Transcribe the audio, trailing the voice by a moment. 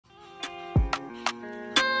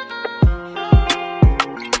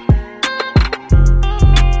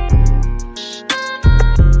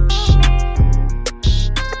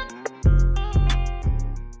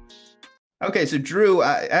Okay, so Drew,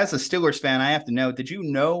 as a Steelers fan, I have to know, did you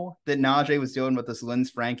know that Najee was dealing with this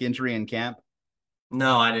Linsfranc injury in camp?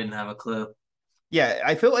 No, I didn't have a clue. Yeah,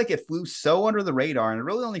 I feel like it flew so under the radar, and I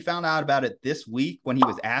really only found out about it this week when he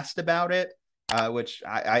was asked about it, which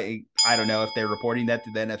I don't know if they're reporting that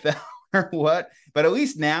to the NFL or what, but at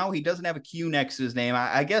least now he doesn't have a Q next to his name.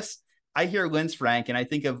 I guess I hear Linsfranc, and I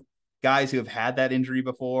think of guys who have had that injury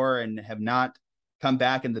before and have not come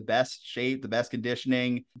back in the best shape, the best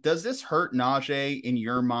conditioning. Does this hurt Najee in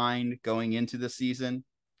your mind going into the season?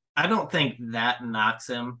 I don't think that knocks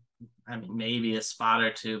him. I mean, maybe a spot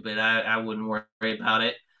or two, but I wouldn't worry about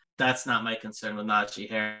it. That's not my concern with Najee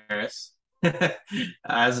Harris.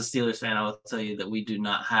 As a Steelers fan, I will tell you that we do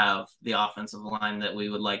not have the offensive line that we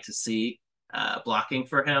would like to see blocking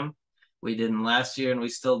for him. We didn't last year, and we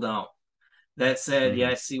still don't. That said, Mm-hmm.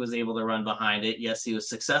 yes, he was able to run behind it. Yes, he was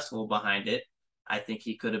successful behind it. I think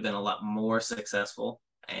he could have been a lot more successful,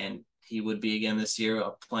 and he would be again this year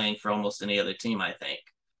playing for almost any other team, I think.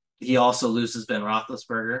 He also loses Ben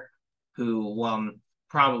Roethlisberger, who, while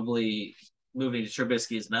probably moving to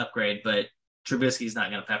Trubisky is an upgrade, but Trubisky's not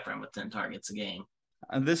going to pepper him with 10 targets a game.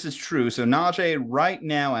 This is true. So Najee right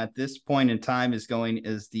now at this point in time is going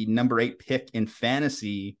as the number 8 pick in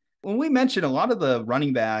fantasy. When we mentioned a lot of the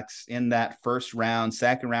running backs in that first round,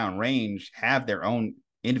 second round range have their own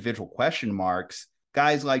individual question marks.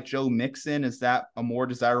 Guys like Joe Mixon, is that a more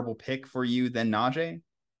desirable pick for you than Najee?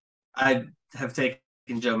 I have taken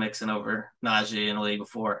Joe Mixon over Najee in the league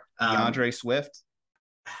before. DeAndre Swift,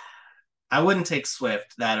 I wouldn't take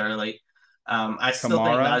Swift that early. I still think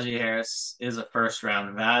Kamara? Najee Harris is a first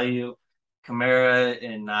round value. Kamara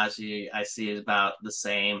and Najee, I see is about the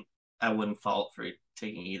same. I wouldn't fault for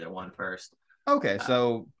taking either one first. Okay, Uh,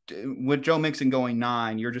 so with Joe Mixon going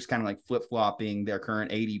 9, you're just kind of like flip flopping their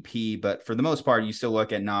current ADP. But for the most part, you still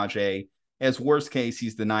look at Najee as worst case,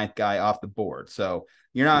 he's the ninth guy off the board. So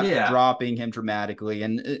you're not yeah, dropping him dramatically.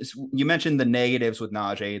 And you mentioned the negatives with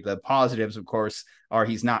Najee. The positives, of course, are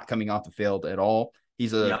he's not coming off the field at all.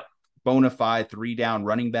 He's a yep. bona fide 3 down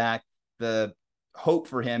running back. The hope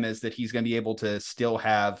for him is that he's going to be able to still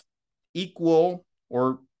have equal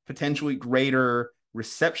or potentially greater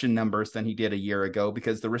reception numbers than he did a year ago,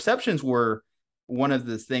 because the receptions were one of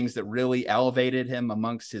the things that really elevated him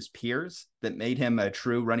amongst his peers that made him a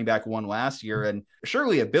true running back one last year. And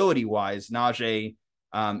surely ability wise, Najee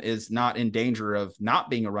is not in danger of not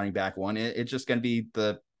being a running back one. It's just going to be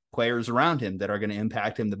the players around him that are going to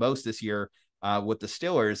impact him the most this year with the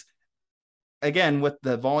Steelers. Again, with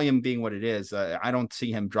the volume being what it is, I don't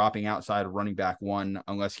see him dropping outside of running back one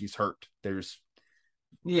unless he's hurt.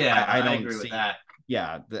 Yeah, I I don't agree with see, that.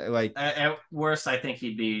 yeah, like, At worst, I think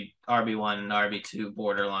he'd be RB1 and RB2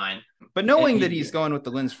 borderline. but And knowing that he'd he's be going with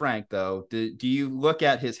the Linsfranc, though, do you look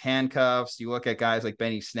at his handcuffs? Do you look at guys like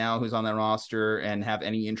Benny Snell, who's on that roster, and have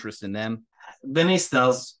any interest in them? Benny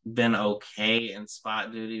Snell's been okay in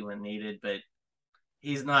spot duty when needed, but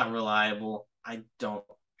he's not reliable. I don't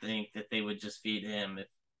think that they would just feed him if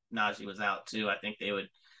Najee was out too. I think they would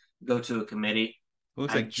go to a committee. It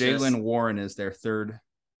looks I like just Jalen Warren is their third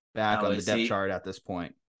back oh, on the is depth he chart at this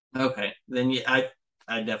point. okay? Then yeah,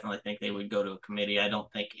 I definitely think they would go to a committee. I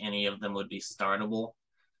don't think any of them would be startable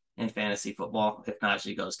in fantasy football if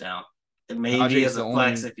Najee goes down. It may be Najee's as the a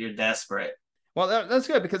flex only. if you're desperate. Well, that's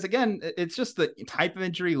good because again, it's just the type of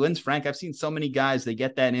injury. Linsfranc, I've seen so many guys they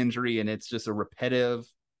get that injury and it's just a repetitive,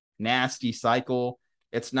 nasty cycle.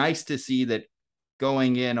 It's nice to see that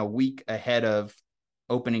going in a week ahead of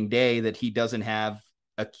opening day that he doesn't have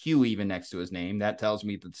a Q even next to his name. That tells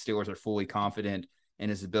me that the Steelers are fully confident in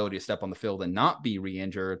his ability to step on the field and not be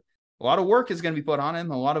re-injured. A lot of work is going to be put on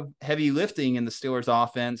him, a lot of heavy lifting in the Steelers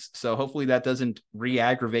offense. So hopefully that doesn't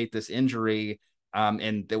re-aggravate this injury,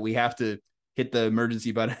 and that we have to hit the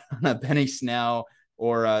emergency button on Benny Snell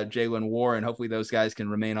or Jalen Warren. Hopefully those guys can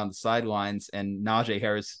remain on the sidelines and Najee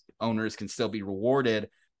Harris owners can still be rewarded.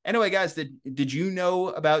 Anyway, guys, did you know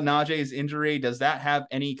about Najee's injury? Does that have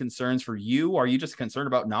any concerns for you? Or are you just concerned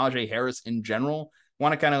about Najee Harris in general?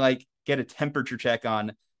 Want to kind of like get a temperature check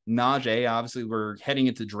on Najee? Obviously, we're heading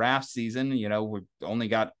into draft season. You know, we've only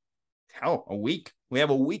got a week. We have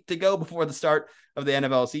a week to go before the start of the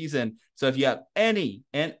NFL season. So if you have any,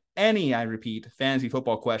 I repeat, fantasy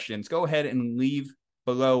football questions, go ahead and leave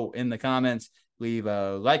below in the comments. Leave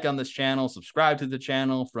a like on this channel, subscribe to the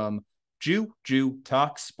channel. From Jew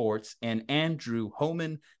Talk Sports and Andrew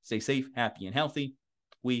Hohman. Stay safe, happy, and healthy.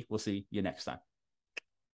 We will see you next time.